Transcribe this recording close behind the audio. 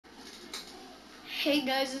Hey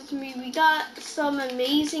guys, it's me. We got some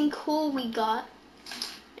amazing coal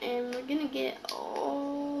and we're gonna get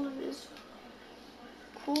all of this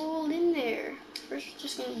coal in there. First, we're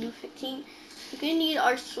just gonna do 15. We're gonna need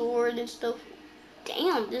our sword and stuff.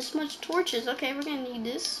 Damn, this much torches. Okay, we're gonna need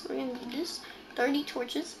this. 30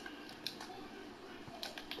 torches.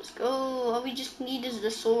 Let's go. All we just need is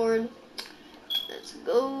the sword. Let's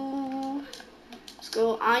go. Let's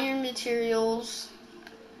go. Iron materials.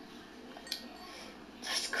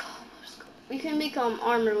 We can make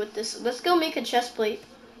armor with this. Let's go make a chest plate.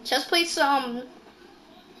 Chest plate's the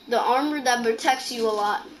armor that protects you a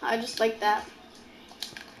lot. I just like that.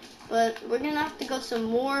 But we're gonna have to go some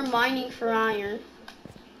more mining for iron.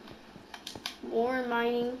 More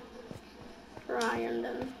mining for iron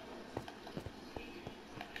then.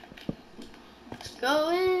 Let's go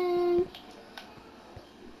in.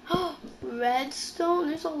 Oh, redstone.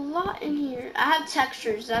 There's a lot in here. I have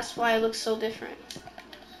textures. That's why it looks so different.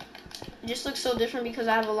 It just looks so different because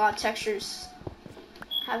I have a lot of textures.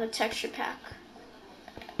 I have a texture pack.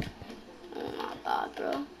 Oh my god,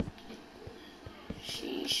 bro.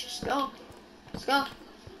 Sheesh. Let's go. Let's go.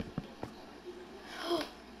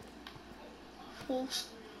 Full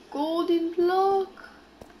golden block.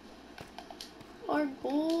 Our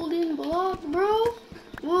golden block, bro.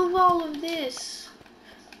 Move all of this.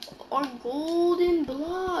 Our golden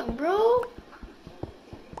block, bro.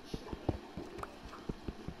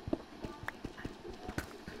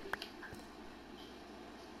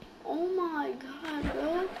 Oh my god,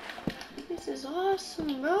 bro. This is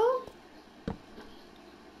awesome, bro.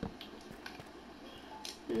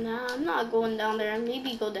 Nah, I'm not going down there.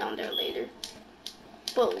 Maybe go down there later.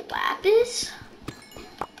 But lapis?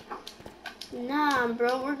 Nah,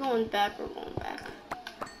 bro. We're going back.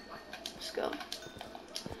 Let's go.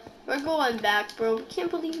 We're going back, bro. Can't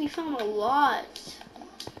believe we found a lot.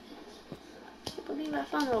 Can't believe I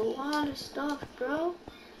found a lot of stuff, bro.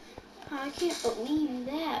 I can't believe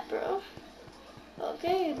that, bro.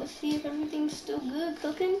 Okay, let's see if everything's still good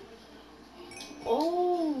cooking.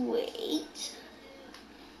 Oh, wait.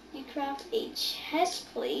 We craft a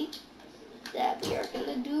chest plate that we are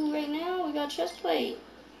gonna do right now. We got chest plate.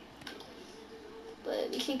 But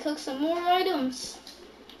we can cook some more items.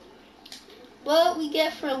 What we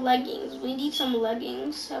get for leggings? We need some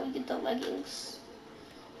leggings. How we get the leggings?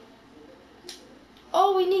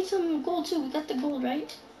 Oh, we need some gold too. We got the gold,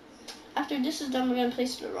 right? After this is done, we're gonna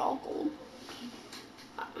place the raw gold.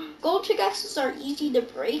 Gold pickaxes are easy to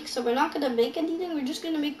break, so we're not gonna make anything. We're just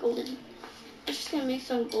gonna make golden. We're just gonna make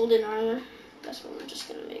some golden armor. That's what we're just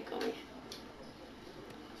gonna make only.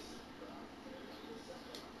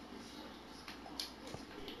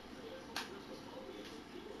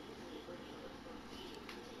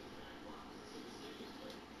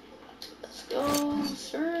 Let's go,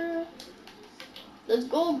 sir. Let's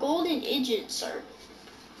go golden idiots, sir.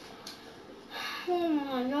 Oh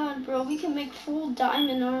my god, bro. We can make full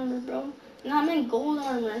diamond armor, bro. And I meant gold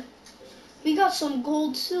armor. We got some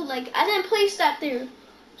gold too. Like, I didn't place that there.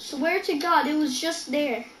 Swear to God, it was just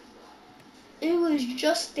there. It was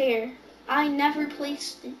just there. I never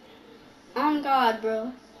placed it. On God,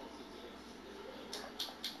 bro.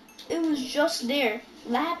 It was just there.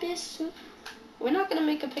 Lapis. We're not gonna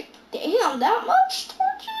make a pick. Damn, that much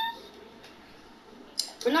torches?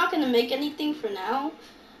 We're not gonna make anything for now.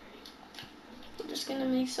 We're just gonna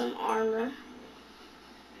make some armor.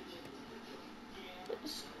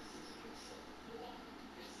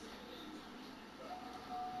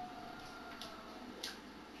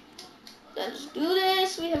 Let's do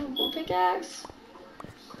this. We have a gold pickaxe.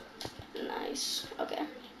 Nice. Okay.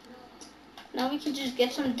 Now we can just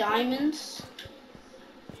get some diamonds.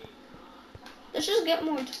 Let's just get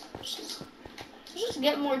more torches. Let's just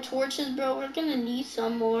get more torches, bro. We're gonna need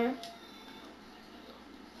some more.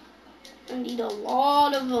 I need a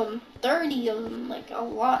lot of them. 30 of them. Like a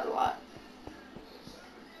lot.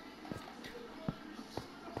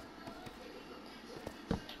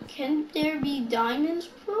 Can there be diamonds,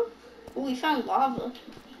 bro? Oh, we found lava.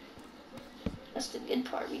 That's the good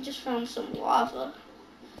part. We just found some lava.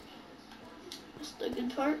 That's the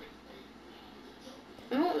good part.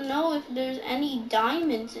 I don't know if there's any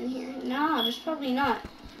diamonds in here. Nah, there's probably not.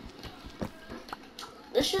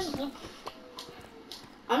 Let's just look.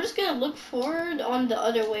 I'm just gonna look forward on the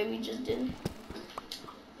other way we just did.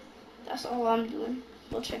 That's all I'm doing.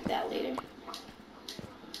 We'll check that later.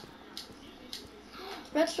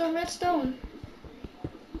 Redstone.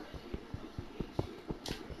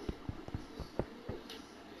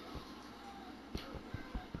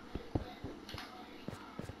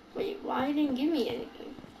 Wait, why you didn't give me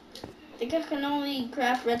anything? I think I can only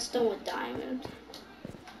craft redstone with diamond.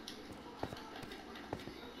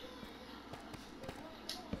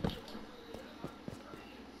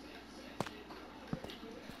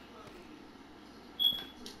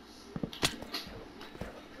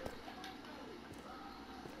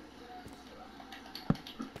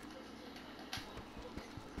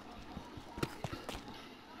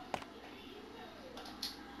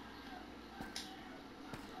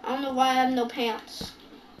 don't know why I have no pants.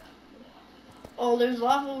 Oh, there's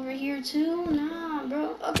lava over here too? Nah,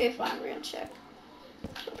 bro. Okay, fine, we're gonna check.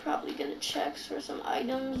 We're probably gonna check for some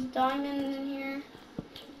items, diamonds in here.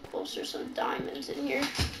 Oh, there's some diamonds in here.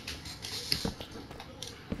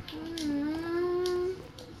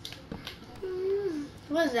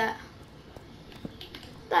 What is that?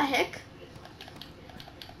 What the heck?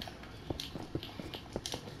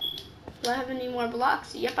 Do I have any more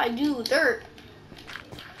blocks? Yep, I do. Dirt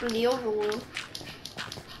from the overworld.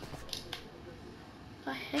 What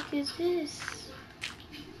the heck is this?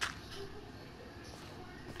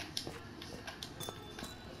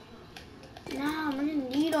 Nah, we're gonna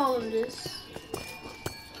need all of this.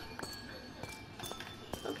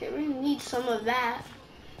 Okay, we're gonna need some of that.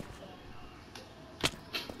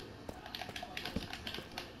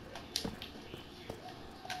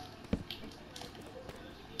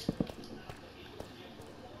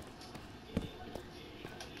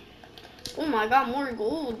 Oh my god, more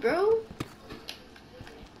gold, bro.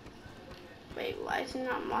 Wait, why is he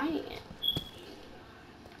not mining it?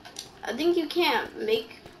 I think you can't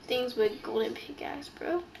make things with golden pickaxe,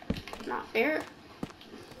 bro. Not fair.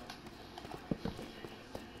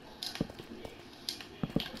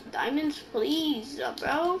 Diamonds, please,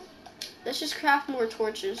 bro. Let's just craft more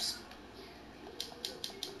torches.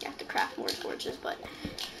 You have to craft more torches, but...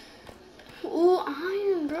 Ooh,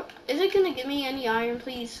 iron, bro. Is it gonna give me any iron,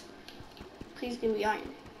 please? Please give me iron.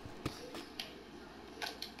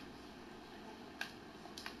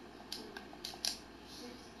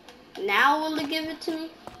 Now will it give it to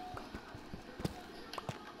me?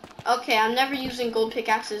 Okay, I'm never using gold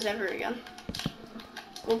pickaxes ever again.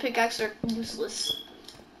 Gold pickaxes are useless.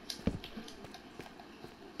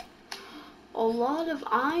 A lot of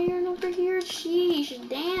iron over here? Sheesh,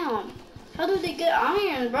 damn. How did they get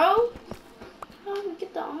iron, bro? How did they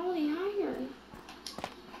get all the iron?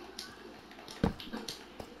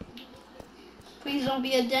 Please don't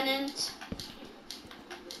be a dent.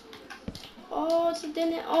 Oh, it's a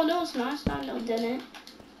dent. Oh, no, it's not. It's not no dent.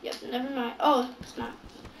 Yep, never mind. Oh, it's not.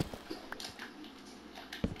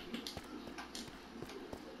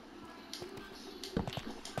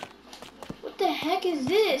 What the heck is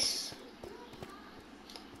this?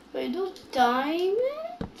 Wait, those diamonds?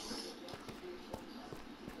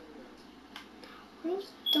 Are those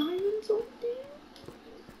diamonds over there?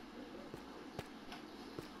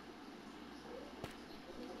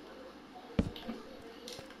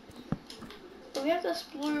 But we have to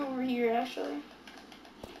explore over here, actually.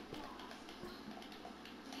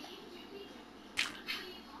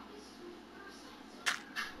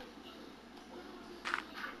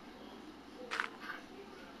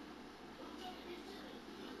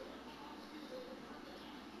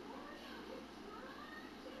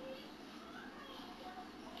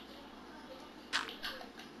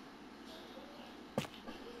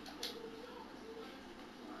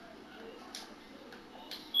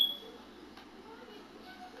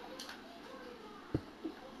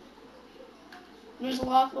 There's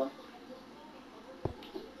lava.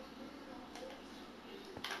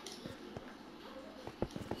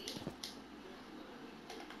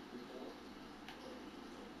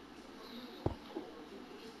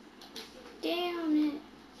 Damn it.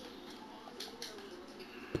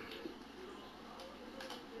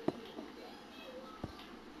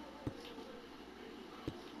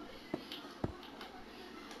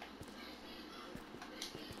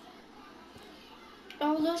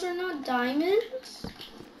 Oh, those are not diamonds?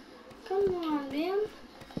 Come on, man.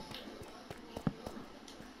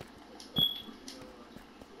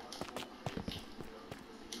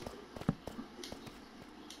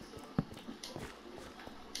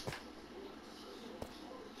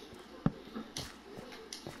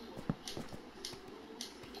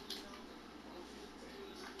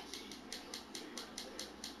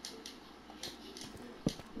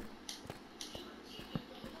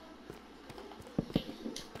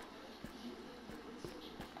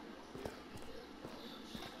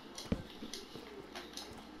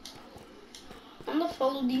 I'm gonna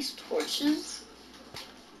follow these torches.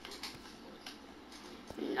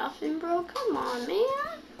 Nothing, bro. Come on, man.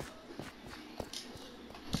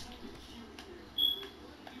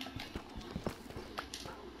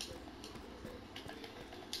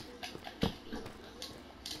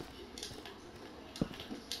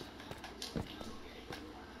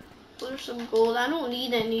 There's some gold. I don't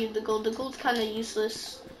need any of the gold. The gold's kind of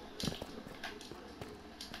useless.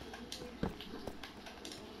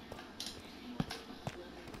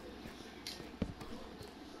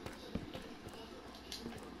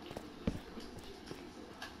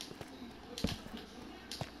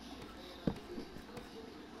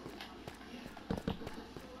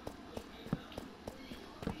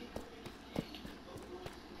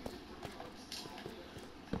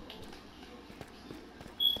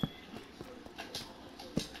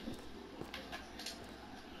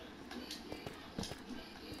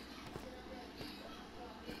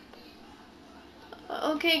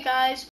 Okay, guys.